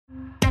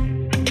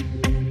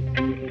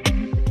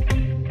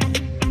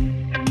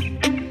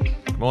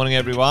Morning,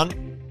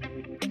 everyone.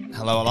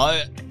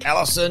 Hello.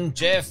 Alison,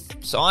 Jeff,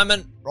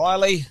 Simon,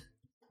 Riley.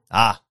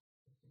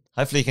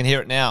 Hopefully you can hear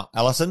it now,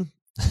 Alison.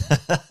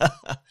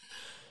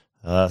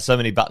 So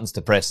many buttons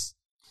to press.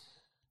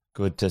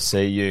 Good to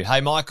see you. Hey,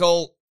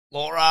 Michael,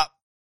 Laura.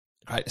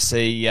 Great to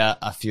see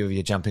a few of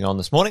you jumping on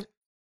this morning.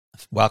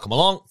 Welcome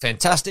along.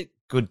 Fantastic.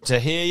 Good to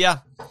hear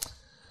you.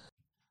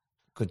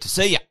 Good to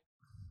see you.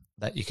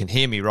 That you can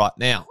hear me right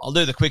now. I'll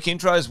do the quick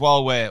intros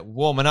while we're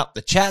warming up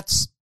the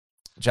chats.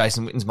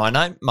 Jason Witten's my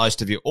name.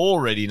 Most of you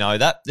already know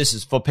that. This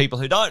is for people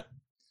who don't.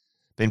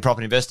 Been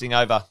property investing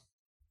over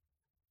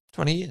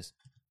 20 years.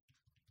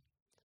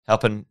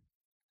 Helping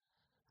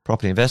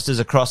property investors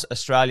across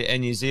Australia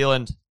and New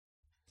Zealand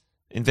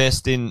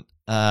invest in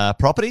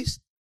properties.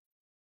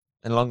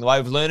 And along the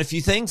way, we've learned a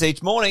few things.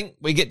 Each morning,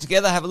 we get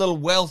together, have a little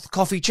wealth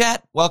coffee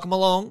chat. Welcome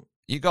along,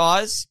 you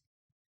guys.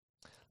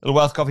 Little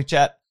wealth coffee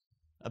chat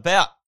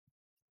about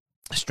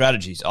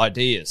strategies,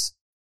 ideas,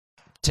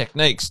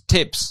 techniques,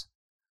 tips,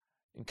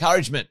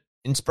 encouragement,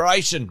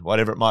 inspiration,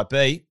 whatever it might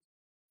be,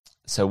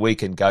 so we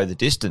can go the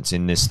distance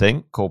in this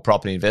thing called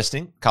property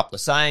investing. A couple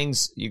of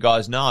sayings you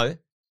guys know.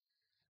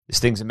 This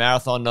thing's a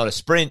marathon, not a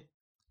sprint,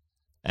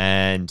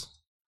 and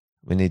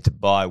we need to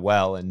buy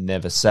well and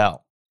never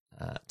sell.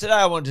 Today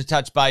I wanted to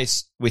touch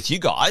base with you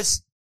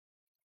guys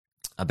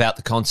about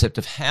the concept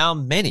of how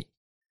many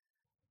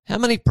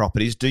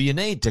properties do you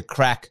need to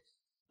crack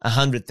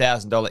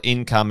 $100,000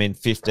 income in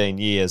 15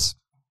 years?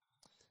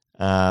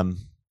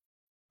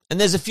 And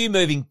there's a few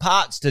moving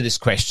parts to this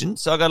question,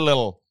 so I got a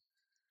little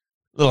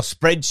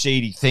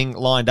spreadsheety thing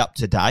lined up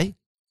today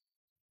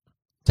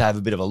to have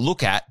a bit of a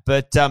look at.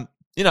 But,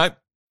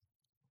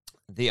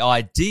 the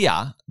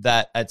idea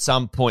that at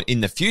some point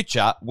in the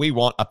future we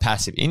want a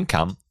passive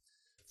income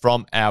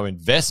from our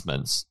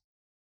investments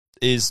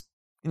is,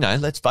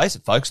 let's face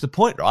it, folks, the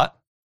point, right?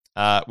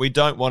 We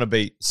don't want to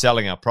be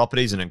selling our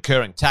properties and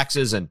incurring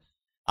taxes and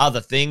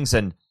other things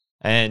and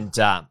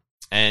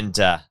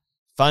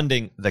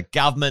funding the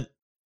government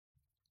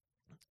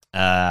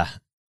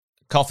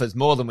coffers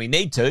more than we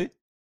need to.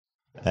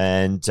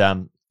 And,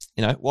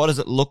 what does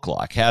it look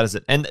like? How does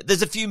it? And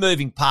there's a few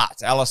moving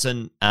parts.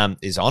 Alison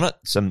is on it.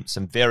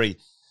 Some very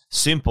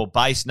simple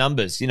base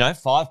numbers,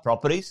 5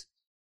 properties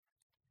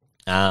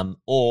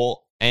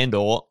or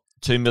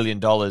 $2 million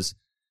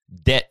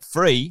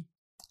debt-free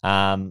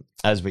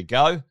as we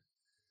go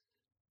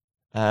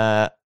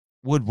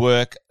would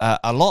work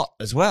a lot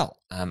as well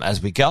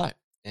as we go.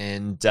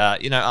 And,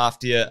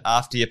 after your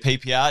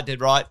PPR,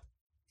 dead right,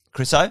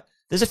 Chriso,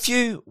 there's a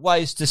few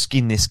ways to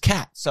skin this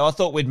cat. So I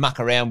thought we'd muck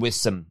around with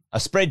a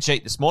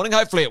spreadsheet this morning.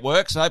 Hopefully it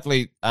works.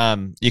 Hopefully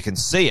you can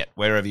see it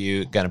wherever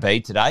you're going to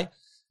be today.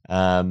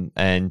 And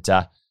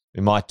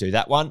we might do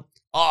that one.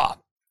 Oh,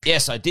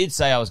 yes, I did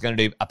say I was going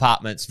to do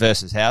apartments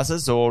versus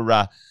houses or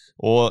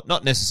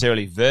not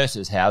necessarily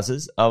versus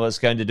houses. I was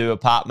going to do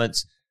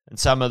apartments and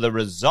some of the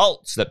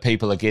results that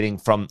people are getting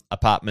from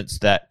apartments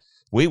that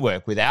we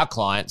work with our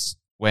clients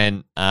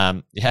when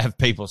you have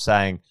people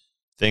saying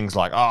things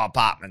like,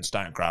 apartments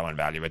don't grow in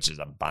value, which is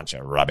a bunch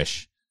of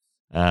rubbish.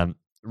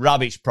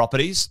 Rubbish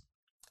properties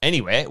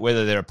anywhere,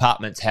 whether they're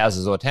apartments,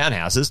 houses, or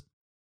townhouses,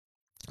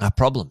 are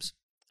problems.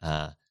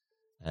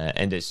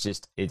 And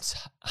it's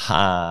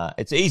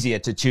easier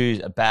to choose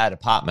a bad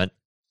apartment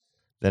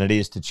than it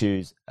is to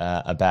choose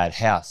a bad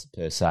house,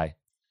 per se.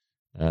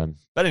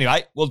 But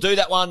anyway, we'll do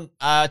that one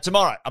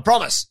tomorrow. I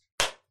promise.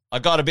 I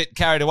got a bit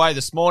carried away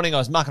this morning. I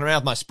was mucking around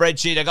with my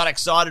spreadsheet. I got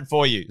excited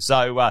for you.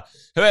 So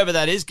whoever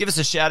that is, give us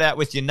a shout out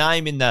with your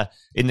name in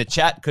the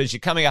chat, because you're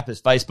coming up as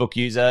Facebook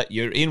user.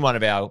 You're in one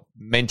of our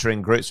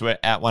mentoring groups. We're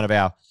at one of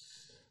our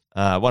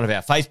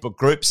Facebook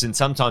groups, and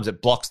sometimes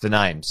it blocks the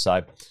name.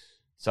 So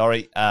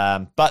sorry,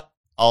 but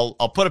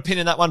I'll put a pin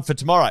in that one for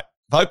tomorrow,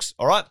 folks.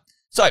 All right.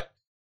 So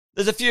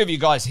there's a few of you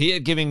guys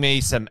here giving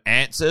me some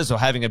answers or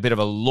having a bit of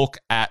a look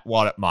at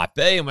what it might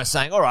be, and we're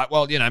saying, all right,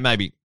 well,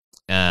 maybe.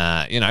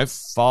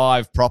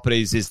 5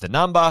 properties is the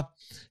number,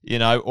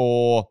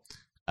 or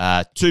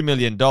 $2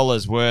 million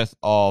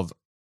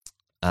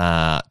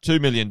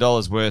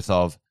worth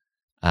of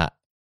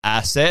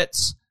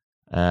assets,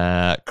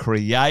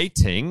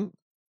 creating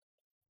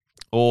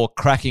or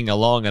cracking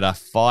along at a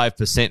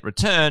 5%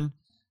 return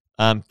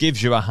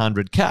gives you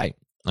 $100K.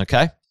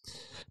 Okay.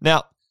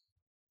 Now,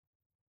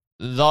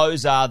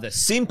 those are the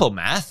simple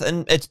math,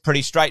 and it's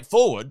pretty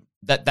straightforward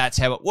that's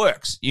how it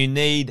works. You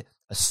need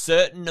a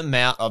certain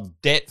amount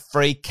of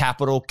debt-free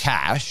capital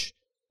cash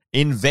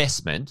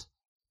investment,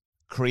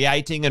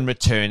 creating and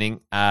returning,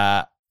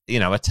 a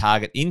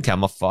target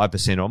income of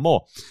 5% or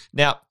more.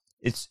 Now,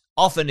 it's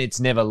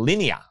never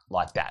linear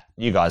like that.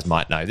 You guys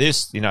might know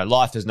this.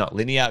 Life is not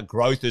linear.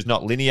 Growth is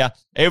not linear.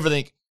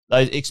 Everything,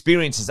 those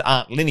experiences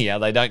aren't linear.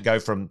 They don't go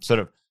from sort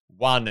of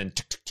one and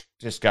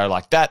just go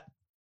like that.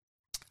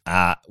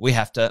 We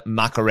have to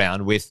muck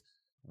around with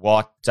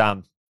what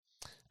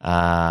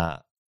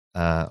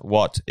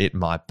it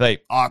might be.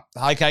 Oh,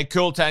 okay,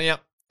 cool,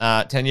 Tanya.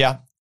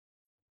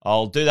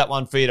 I'll do that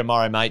one for you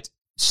tomorrow, mate.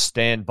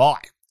 Stand by.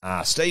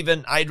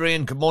 Stephen,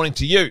 Adrian, good morning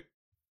to you.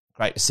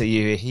 Great to see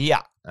you here.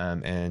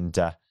 and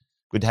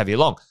good to have you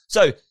along.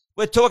 So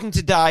we're talking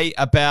today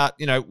about,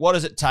 what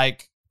does it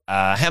take,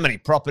 how many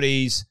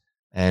properties,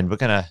 and we're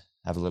going to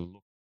have a little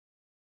look.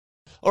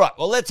 All right,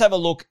 well, let's have a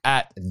look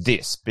at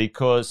this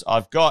because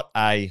I've got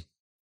a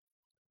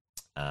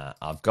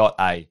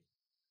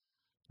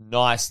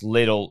nice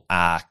little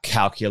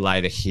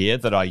calculator here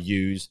that I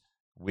use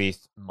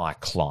with my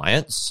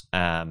clients,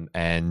 and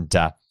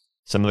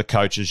some of the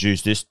coaches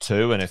use this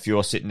too. And if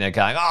you're sitting there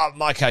going, "Oh,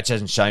 my coach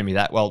hasn't shown me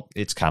that," well,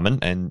 it's coming,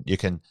 and you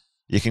can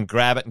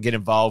grab it and get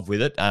involved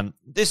with it.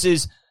 This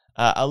is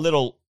a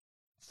little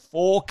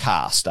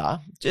forecaster,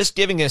 just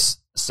giving us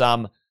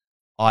some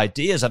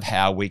ideas of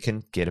how we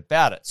can get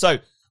about it. So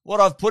what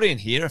I've put in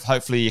here, if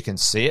hopefully you can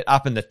see it,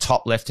 up in the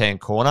top left-hand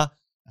corner,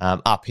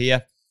 up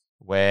here,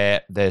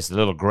 where there's the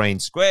little green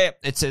square,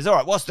 it says, all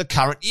right, what's the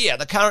current year?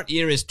 The current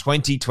year is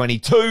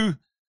 2022.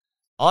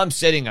 I'm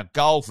setting a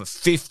goal for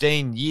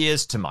 15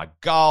 years to my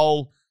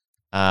goal.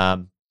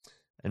 And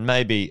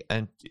do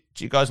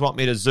you guys want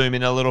me to zoom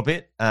in a little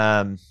bit?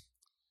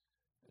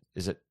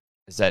 Is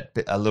that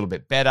a little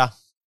bit better?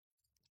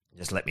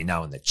 Just let me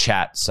know in the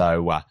chat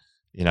so,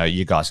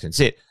 you guys can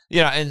see it.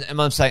 And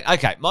I'm saying,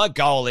 okay, my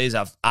goal is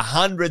of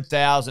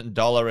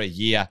 $100,000 a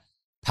year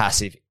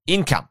passive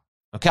income,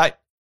 okay?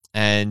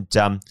 And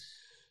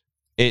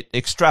it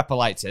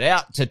extrapolates it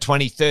out to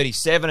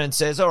 2037 and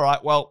says, all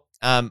right, well,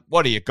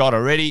 what do you got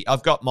already?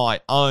 I've got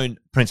my own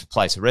principal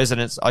place of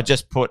residence. I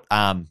just put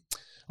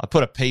I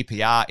put a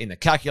PPR in the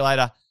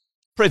calculator,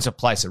 principal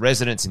place of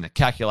residence in the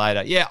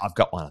calculator. Yeah, I've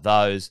got one of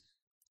those.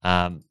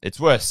 It's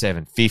worth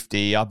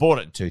 $750. I bought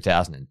it in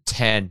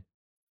 2010,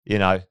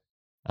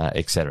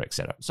 et cetera, et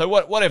cetera. So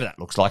whatever that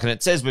looks like. And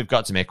it says we've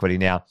got some equity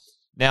now.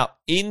 Now,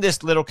 in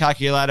this little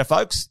calculator,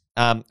 folks,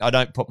 I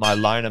don't put my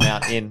loan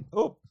amount in.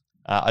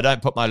 I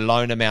don't put my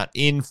loan amount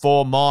in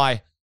for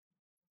my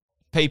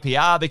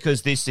PPR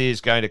because this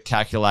is going to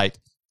calculate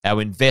our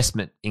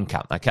investment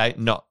income, okay?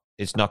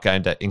 It's not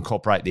going to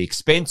incorporate the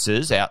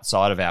expenses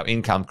outside of our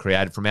income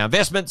created from our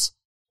investments.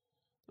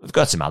 We've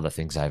got some other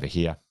things over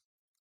here.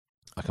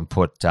 I can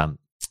put that.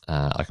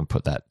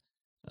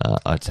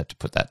 I just have to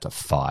put that to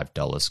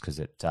 $5 because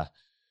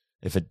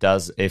if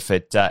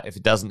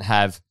it doesn't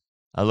have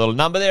a little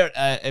number there,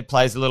 it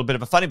plays a little bit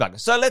of a funny bug.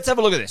 So let's have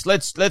a look at this.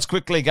 Let's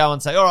quickly go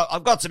and say, all right,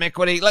 I've got some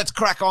equity. Let's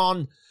crack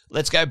on.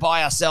 Let's go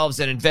buy ourselves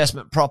an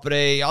investment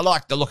property. I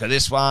like the look of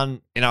this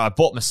one. I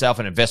bought myself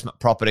an investment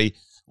property.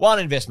 One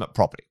investment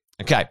property.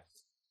 Okay.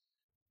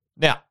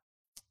 Now,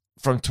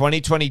 from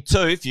 2022,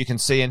 if you can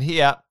see in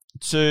here,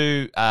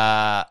 to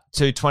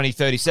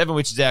 2037,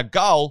 which is our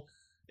goal,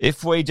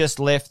 if we just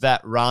left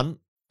that run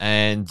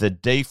and the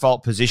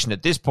default position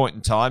at this point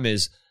in time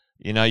is,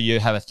 you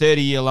have a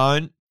 30-year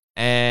loan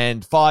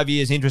and 5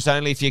 years interest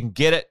only if you can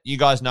get it. You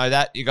guys know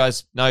that. You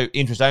guys know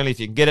interest only if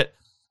you can get it.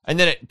 And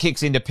then it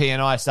kicks into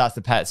P&I, starts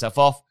to pay itself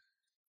off.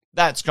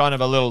 That's kind of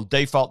a little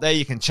default there.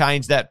 You can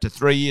change that to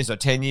 3 years or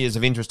 10 years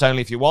of interest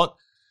only if you want.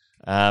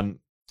 And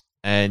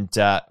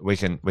we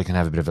can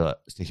have a bit of a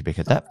sticky pick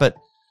at that. But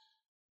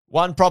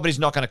one property's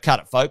not going to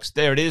cut it, folks.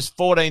 There it is,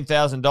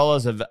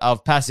 $14,000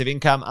 of passive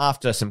income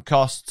after some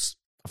costs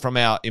from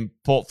our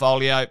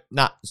portfolio.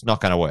 Nah, it's not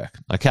going to work,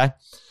 okay?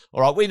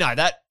 All right, we know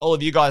that. All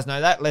of you guys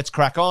know that. Let's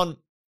crack on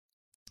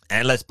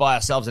and let's buy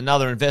ourselves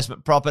another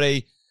investment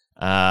property,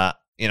 boom.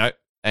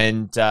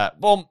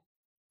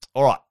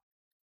 All right,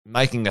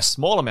 making a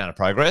small amount of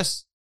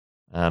progress.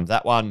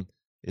 That one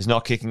is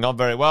not kicking on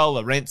very well.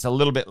 The rent's a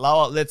little bit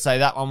lower. Let's say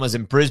that one was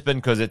in Brisbane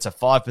because it's a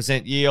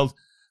 5% yield.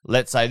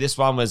 Let's say this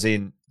one was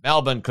in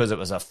Melbourne because it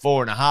was a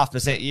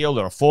 4.5% yield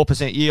or a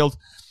 4% yield,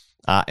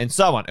 and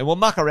so on. And we'll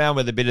muck around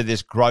with a bit of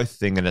this growth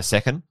thing in a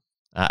second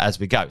as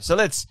we go. So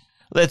let's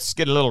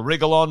get a little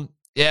wriggle on.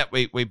 Yeah,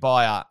 we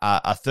buy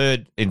a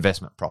third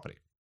investment property.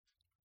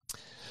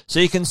 So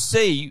you can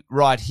see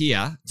right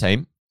here,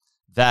 team,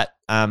 that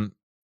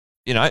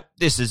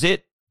this is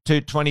it to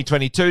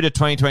 2022 to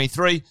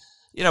 2023.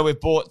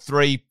 We've bought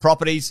 3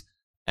 properties.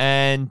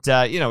 And,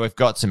 we've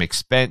got some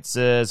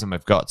expenses and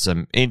we've got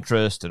some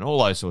interest and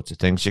all those sorts of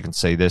things. You can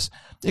see this.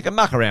 You can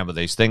muck around with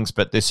these things,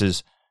 but this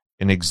is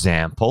an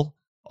example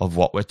of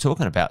what we're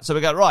talking about. So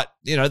we go, right,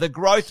 the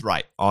growth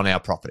rate on our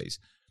properties.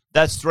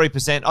 That's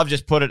 3%. I've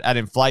just put it at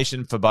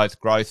inflation for both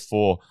growth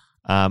or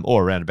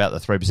around about the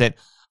 3%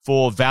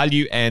 for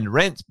value and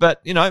rent.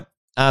 But,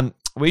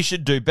 we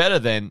should do better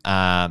than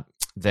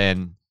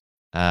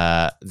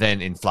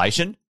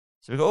inflation.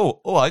 So we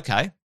go, oh,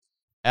 okay.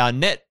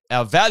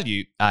 Our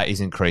value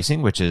is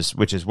increasing, which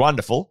is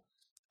wonderful,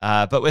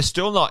 but we're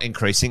still not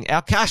increasing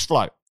our cash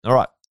flow. All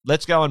right,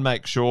 let's go and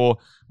make sure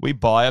we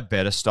buy a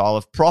better style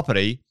of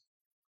property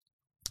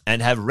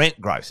and have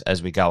rent growth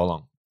as we go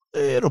along. A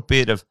little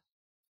bit of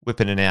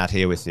whipping it out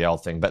here with the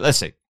old thing, but let's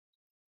see.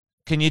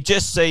 Can you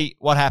just see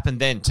what happened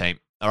then, team?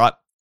 All right,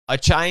 I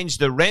changed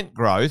the rent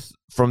growth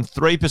from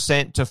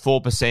 3% to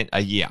 4%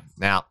 a year.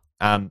 Now,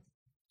 and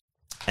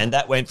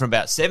that went from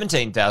about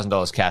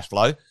 $17,000 cash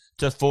flow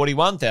to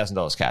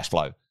 $41,000 cash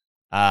flow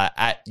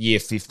at year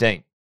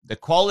 15. The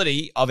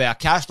quality of our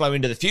cash flow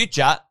into the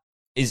future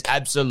is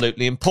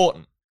absolutely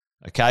important.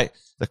 okay?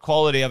 The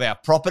quality of our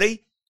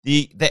property,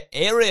 the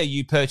area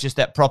you purchased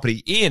that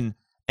property in,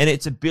 and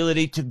its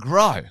ability to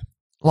grow.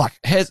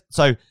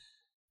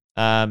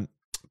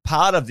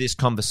 Part of this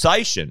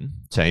conversation,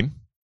 team,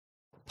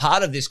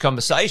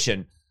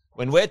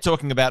 when we're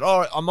talking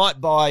about, I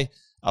might buy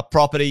a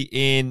property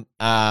in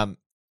an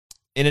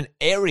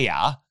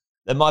area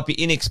that might be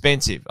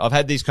inexpensive. I've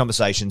had these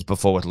conversations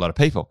before with a lot of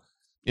people.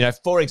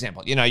 For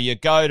example, you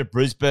go to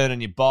Brisbane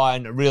and you buy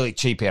in a really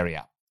cheap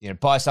area.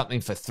 Buy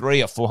something for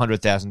 $300,000 or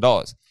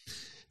 $400,000.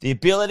 The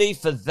ability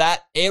for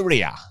that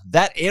area,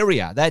 that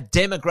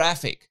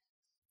demographic,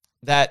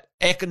 that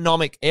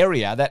economic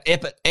area, that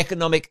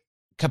economic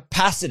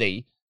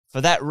capacity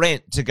for that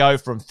rent to go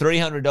from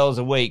 $300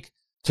 a week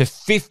to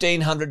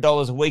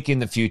 $1,500 a week in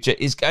the future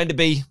is going to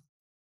be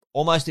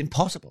almost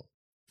impossible,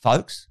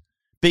 folks,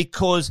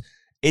 because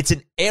it's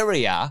an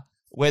area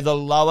where the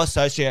lower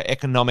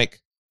socioeconomic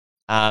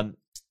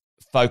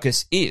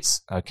focus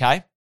is,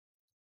 okay?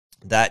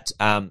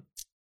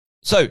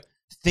 So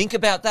think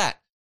about that.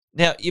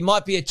 Now, it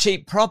might be a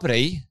cheap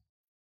property,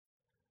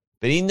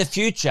 but in the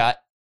future,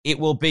 it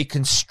will be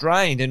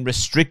constrained and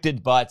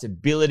restricted by its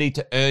ability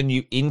to earn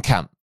you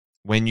income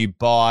when you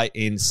buy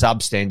in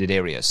substandard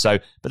areas.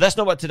 But that's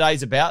not what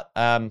today's about.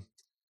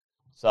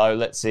 So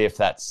let's see if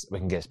we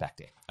can get us back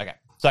there. Okay,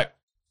 so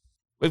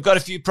we've got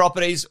a few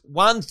properties.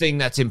 One thing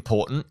that's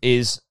important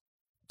is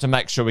to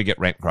make sure we get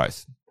rent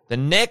growth. The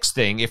next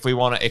thing, if we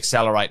want to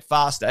accelerate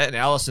faster, and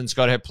Alison's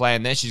got her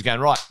plan there, she's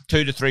going, right,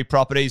 2 to 3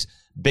 properties,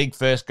 big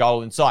first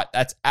goal in sight.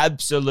 That's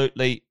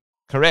absolutely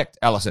correct,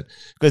 Alison,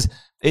 because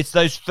it's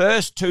those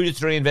first 2 to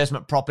 3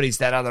 investment properties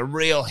that are the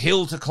real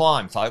hill to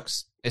climb,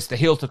 folks. It's the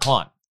hill to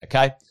climb,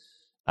 okay,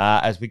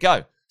 as we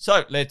go.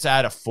 So let's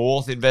add a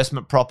 4th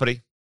investment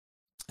property,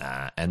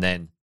 and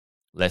then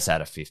let's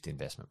add a 5th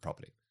investment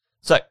property.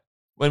 So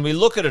when we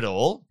look at it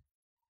all,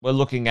 we're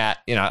looking at,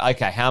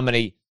 okay, how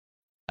many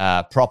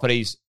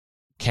properties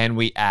can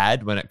we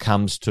add when it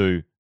comes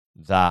to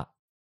the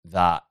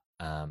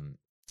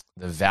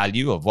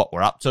value of what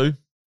we're up to?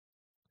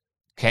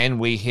 Can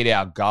we hit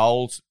our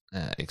goals?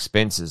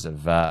 Expenses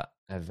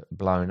have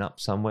blown up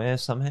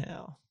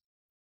somehow.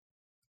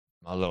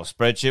 My little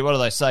spreadsheet. What do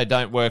they say?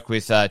 Don't work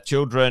with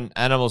children,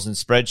 animals, and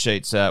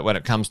spreadsheets when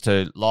it comes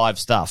to live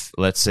stuff.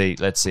 Let's see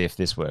if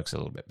this works a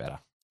little bit better.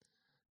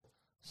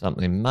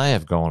 Something may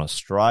have gone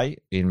astray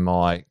in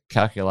my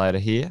calculator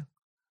here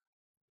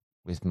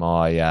with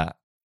my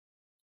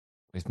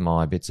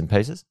bits and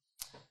pieces.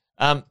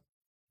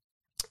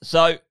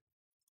 So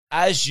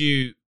as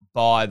you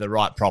buy the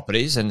right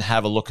properties and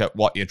have a look at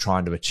what you're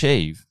trying to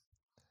achieve,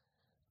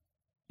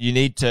 you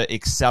need to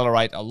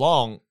accelerate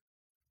along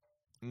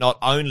not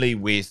only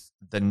with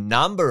the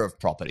number of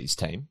properties,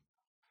 team,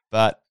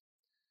 but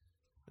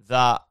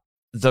the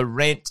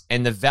rent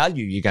and the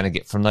value you're going to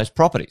get from those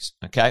properties,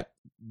 okay?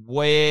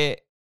 Where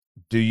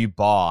do you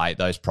buy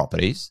those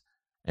properties,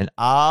 and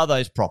are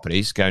those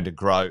properties going to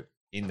grow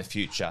in the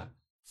future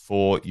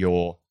for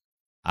your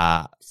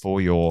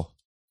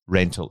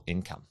rental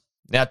income?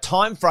 Now,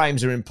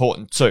 timeframes are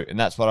important too, and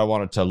that's what I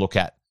wanted to look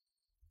at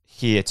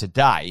here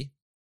today.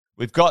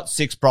 We've got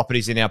 6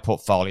 properties in our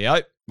portfolio.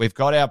 We've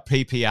got our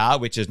PPR,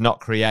 which is not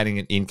creating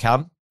an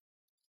income.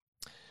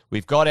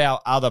 We've got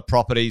our other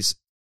properties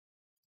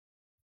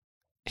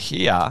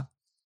here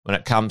when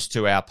it comes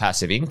to our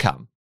passive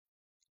income.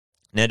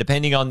 Now,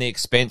 depending on the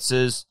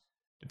expenses,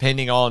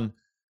 depending on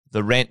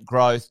the rent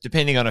growth,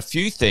 depending on a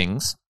few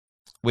things,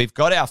 we've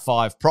got our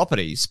 5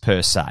 properties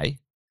per se,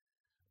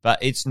 but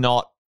it's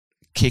not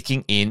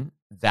kicking in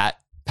that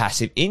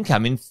passive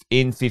income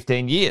in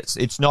 15 years.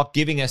 It's not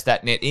giving us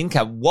that net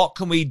income. What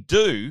can we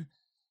do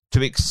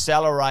to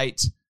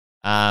accelerate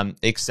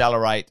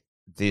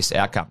this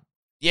outcome?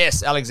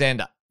 Yes,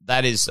 Alexander,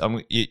 that is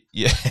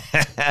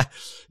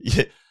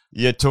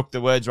you took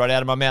the words right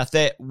out of my mouth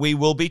there. We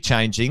will be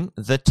changing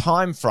the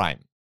time frame,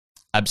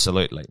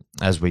 absolutely,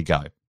 as we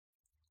go.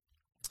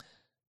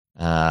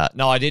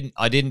 No, I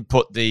didn't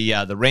put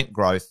the rent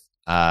growth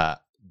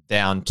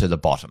down to the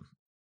bottom.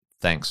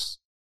 Thanks,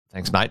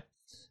 mate.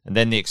 And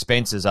then the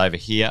expenses over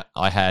here,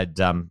 I had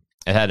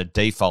it had a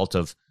default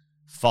of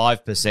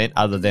 5%,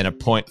 other than a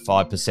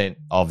 0.5%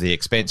 of the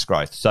expense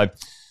growth. So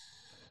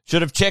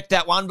should have checked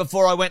that one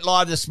before I went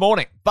live this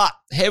morning. But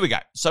here we go.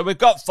 So we've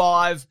got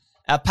 5.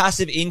 Our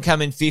passive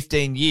income in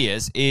 15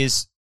 years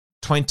is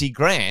 20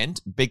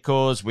 grand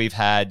because we've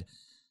had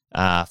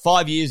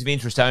 5 years of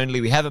interest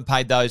only. We haven't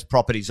paid those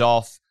properties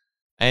off,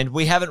 and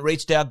we haven't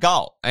reached our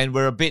goal. And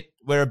we're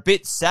a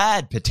bit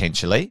sad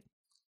potentially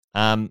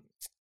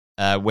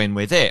when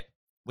we're there.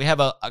 We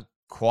have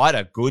quite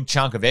a good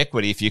chunk of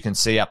equity, if you can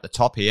see up the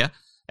top here.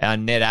 Our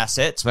net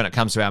assets, when it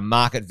comes to our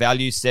market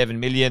value, 7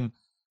 million,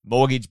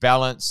 mortgage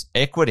balance,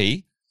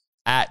 equity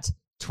at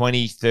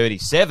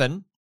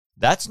 2037.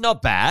 That's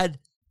not bad,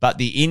 but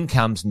the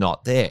income's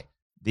not there.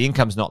 The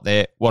income's not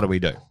there. What do we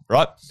do,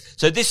 right?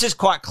 So this is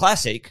quite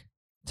classic,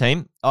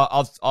 team.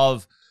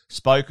 I've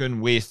spoken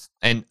with,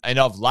 and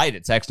of late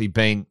it's actually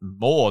been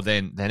more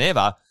than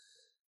ever,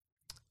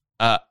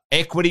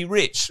 equity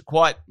rich,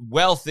 quite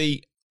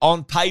wealthy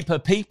on paper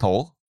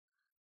people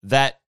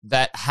that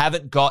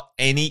haven't got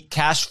any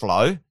cash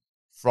flow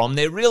from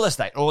their real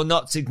estate or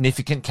not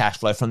significant cash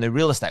flow from their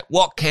real estate.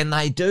 What can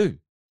they do?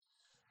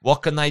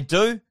 What can they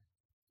do?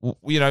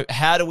 You know,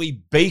 how do we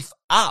beef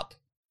up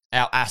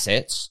our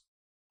assets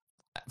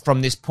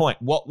from this point?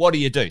 What do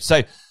you do?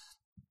 So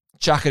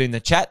chuck it in the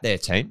chat there,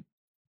 team.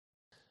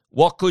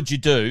 What could you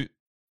do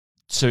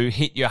to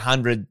hit your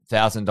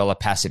 $100,000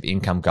 passive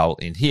income goal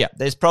in here?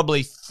 There's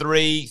probably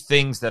 3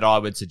 things that I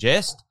would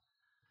suggest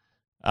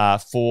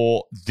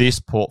for this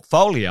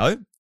portfolio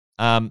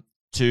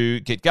to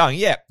get going.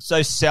 Yeah,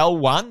 so sell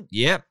one.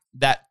 Yeah,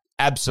 that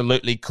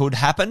absolutely could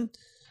happen.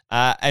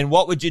 And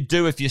what would you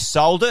do if you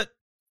sold it?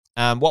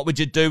 What would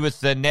you do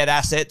with the net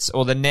assets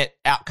or the net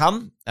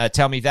outcome?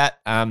 Tell me that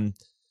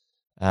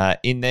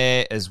in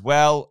there as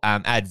well.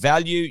 Add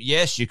value.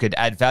 Yes, you could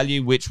add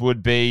value, which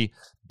would be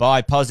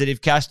buy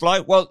positive cash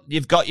flow. Well,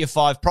 you've got your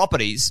 5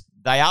 properties.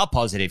 They are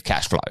positive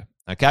cash flow,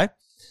 okay?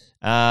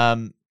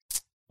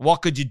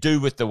 What could you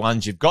do with the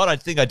ones you've got? I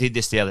think I did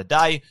this the other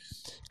day.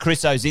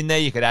 Chriso's in there.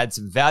 You could add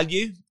some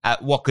value.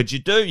 What could you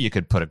do? You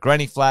could put a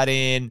granny flat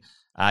in.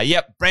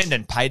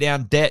 Brendan, pay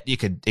down debt. You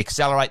could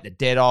accelerate the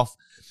debt off.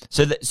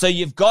 So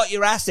you've got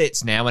your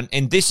assets now,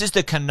 and this is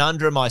the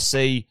conundrum I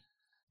see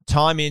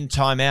time in,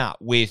 time out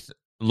with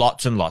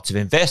lots and lots of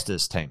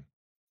investors, team.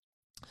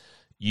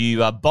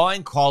 You are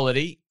buying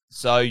quality,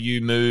 so you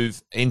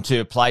move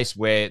into a place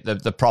where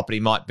the property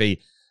might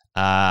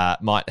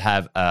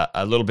have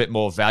a little bit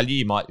more value.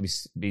 You might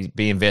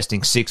be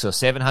investing $600,000 or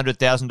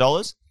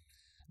 $700,000.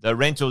 The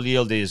rental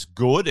yield is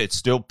good; it's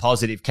still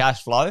positive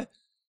cash flow,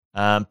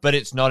 but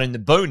it's not in the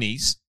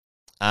boonies,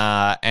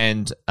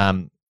 and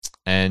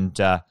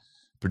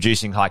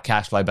producing high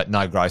cash flow, but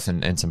no growth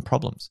and some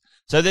problems.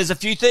 So there's a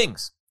few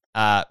things.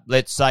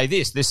 Let's say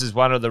this is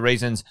one of the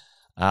reasons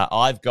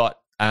I've got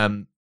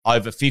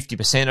over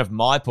 50% of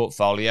my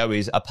portfolio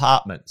is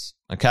apartments,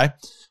 okay?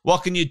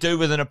 What can you do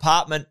with an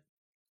apartment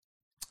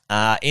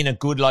in a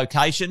good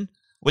location?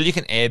 Well, you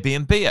can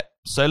Airbnb it.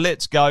 So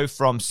let's go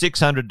from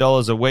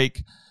 $600 a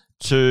week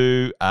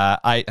to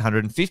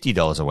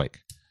 $850 a week.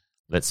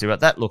 Let's see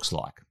what that looks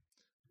like.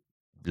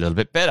 A little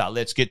bit better.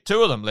 Let's get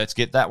 2 of them. Let's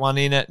get that one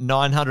in at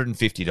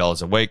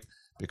 $950 a week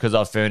because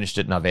I've furnished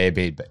it and I've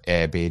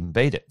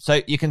Airbnb'd it.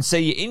 So you can see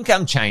your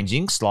income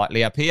changing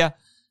slightly up here,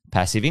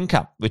 passive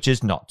income, which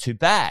is not too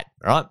bad,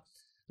 right?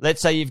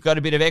 Let's say you've got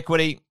a bit of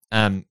equity.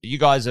 You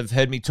guys have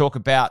heard me talk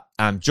about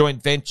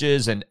joint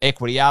ventures and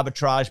equity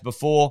arbitrage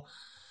before.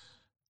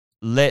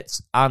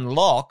 Let's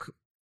unlock,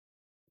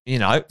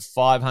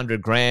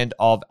 $500,000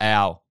 of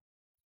our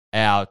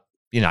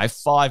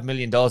 $5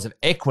 million of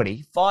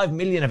equity, $5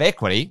 million of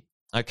equity,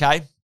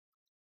 okay,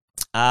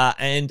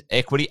 and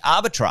equity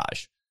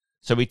arbitrage.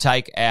 So we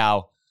take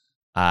our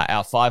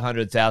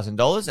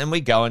 $500,000 and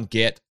we go and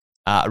get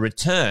a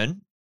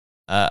return,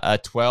 a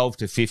 12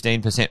 to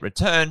 15%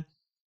 return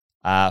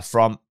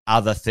from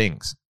other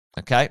things,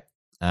 okay,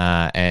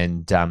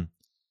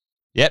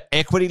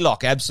 equity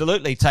lock,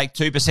 absolutely. Take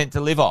 2%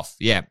 to live off.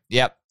 Yep.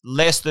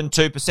 Less than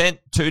 2%,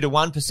 2 to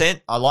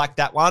 1%. I like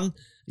that one.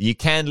 You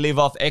can live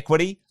off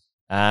equity.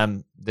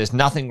 There's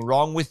nothing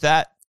wrong with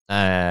that.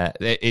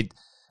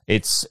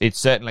 It's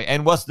certainly.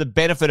 And what's the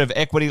benefit of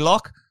equity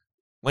lock?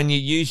 When you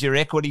use your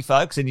equity,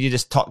 folks, and you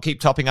just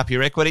keep topping up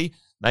your equity,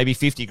 maybe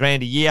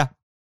 $50,000 a year,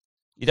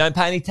 you don't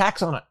pay any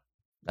tax on it.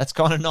 That's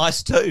kind of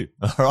nice too.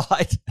 All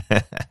right.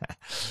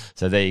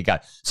 So there you go.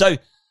 So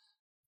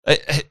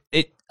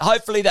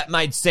hopefully that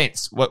made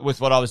sense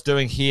with what I was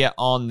doing here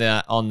on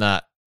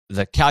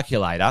the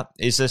calculator.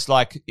 Is just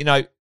like,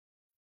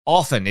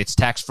 often it's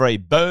tax free.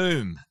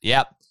 Boom.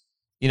 Yep.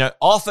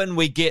 Often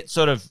we get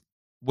sort of,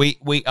 we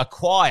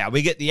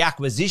get the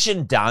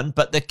acquisition done,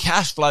 but the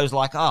cash flow's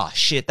like, oh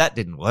shit, that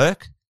didn't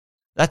work.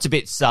 That's a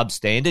bit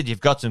substandard. You've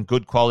got some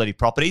good quality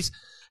properties.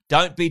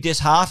 Don't be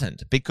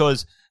disheartened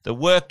because the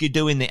work you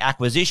do in the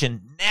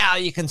acquisition, now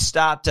you can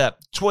start to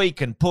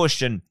tweak and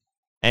push and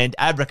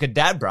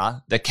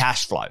abracadabra the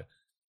cash flow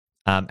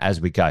as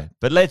we go.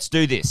 But let's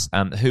do this.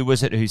 Who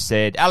was it who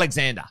said?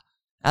 Alexander,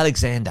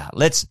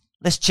 let's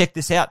check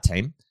this out,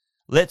 team.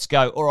 Let's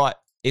go. All right.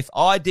 If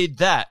I did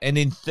that and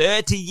in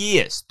 30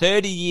 years,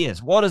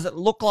 what does it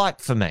look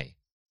like for me?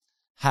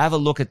 Have a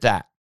look at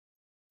that.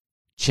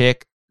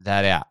 Check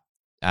that out.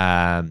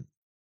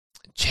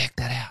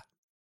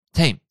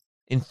 Team,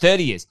 in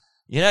 30 years.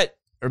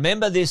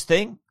 Remember this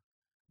thing?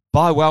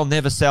 Buy well,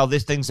 never sell.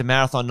 This thing's a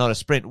marathon, not a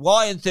sprint.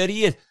 Why in 30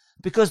 years?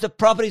 Because the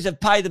properties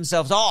have paid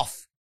themselves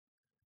off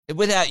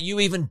without you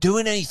even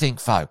doing anything,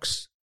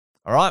 folks.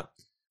 All right?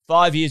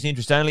 5 years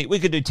interest only. We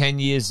could do 10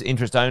 years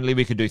interest only.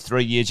 We could do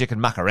 3 years. You can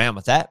muck around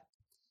with that.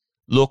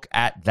 Look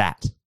at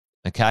that.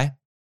 Okay?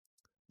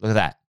 Look at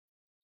that.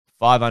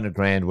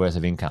 $500,000 worth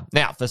of income.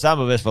 Now, for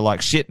some of us, we're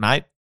like, shit,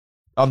 mate.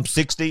 I'm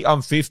 60.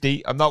 I'm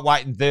 50. I'm not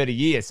waiting 30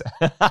 years.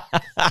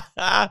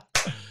 I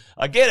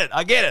get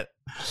it.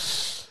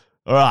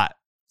 All right.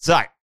 So,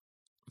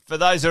 for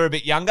those who are a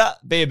bit younger,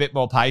 be a bit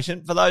more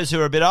patient. For those who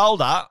are a bit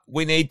older,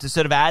 we need to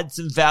sort of add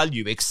some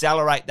value,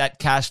 accelerate that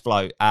cash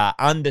flow,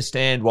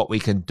 understand what we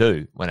can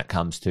do when it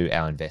comes to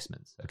our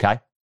investments, okay,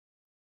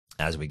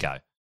 as we go.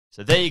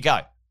 So there you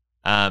go.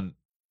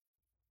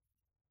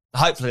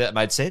 Hopefully that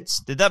made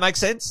sense. Did that make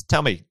sense?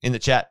 Tell me in the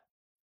chat.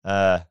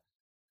 I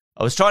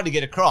was trying to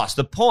get across.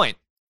 The point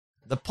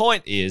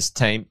is,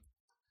 team,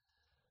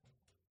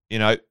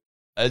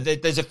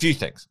 there's a few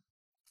things.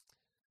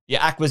 Your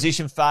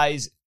acquisition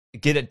phase,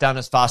 get it done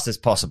as fast as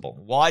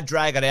possible. Why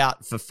drag it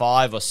out for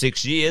 5 or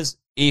 6 years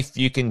if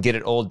you can get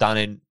it all done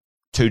in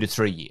 2 to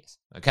 3 years,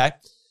 okay?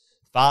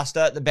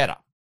 Faster, the better.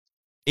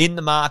 In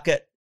the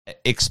market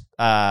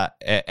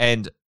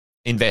and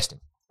investing.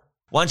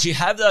 Once you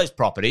have those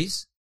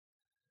properties,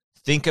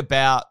 think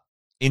about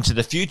into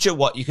the future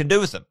what you can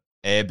do with them.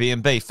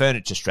 Airbnb,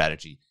 furniture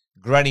strategy,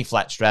 granny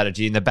flat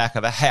strategy in the back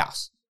of a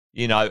house.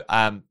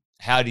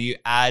 How do you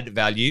add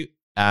value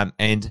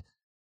and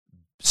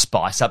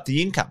spice up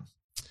the income?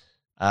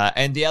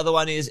 And the other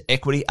one is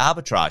equity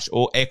arbitrage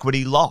or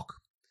equity lock.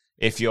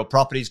 If your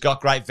property's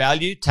got great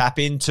value, tap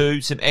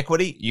into some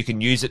equity. You can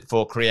use it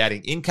for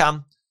creating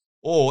income,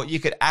 or you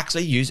could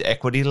actually use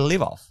equity to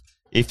live off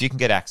if you can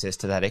get access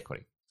to that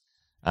equity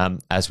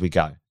as we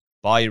go.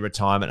 Buy your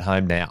retirement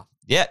home now.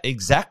 Yeah,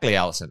 exactly,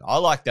 Alison. I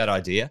like that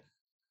idea.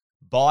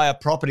 Buy a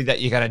property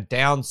that you're going to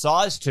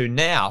downsize to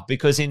now,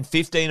 because in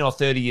 15 or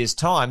 30 years'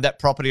 time, that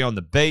property on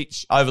the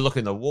beach,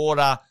 overlooking the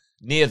water,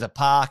 near the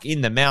park,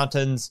 in the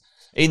mountains,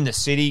 in the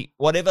city,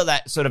 whatever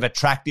that sort of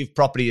attractive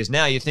property is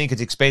now, you think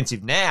it's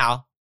expensive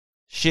now,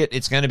 shit,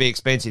 it's going to be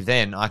expensive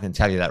then. I can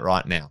tell you that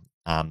right now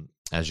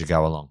as you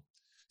go along.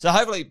 So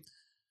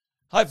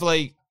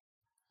hopefully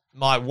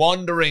my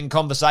wandering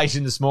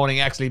conversation this morning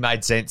actually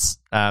made sense,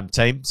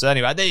 team. So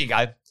anyway, there you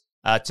go.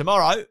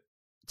 Tomorrow,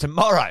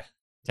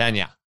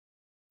 Tanya,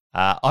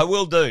 I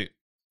will do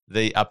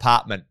the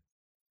apartment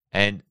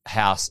and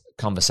house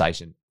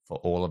conversation for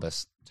all of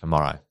us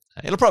tomorrow.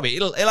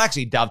 It'll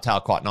actually dovetail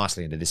quite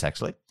nicely into this,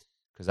 actually,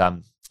 because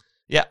I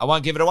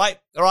won't give it away.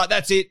 All right,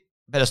 that's it.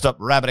 Better stop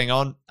rabbiting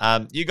on.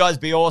 You guys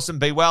be awesome,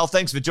 be well.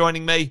 Thanks for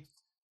joining me.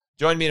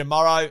 Join me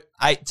tomorrow,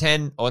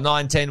 8:10 or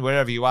 9:10,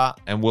 wherever you are,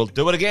 and we'll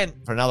do it again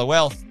for another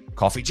Wealth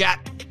Coffee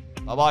Chat.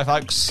 Bye-bye,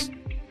 folks.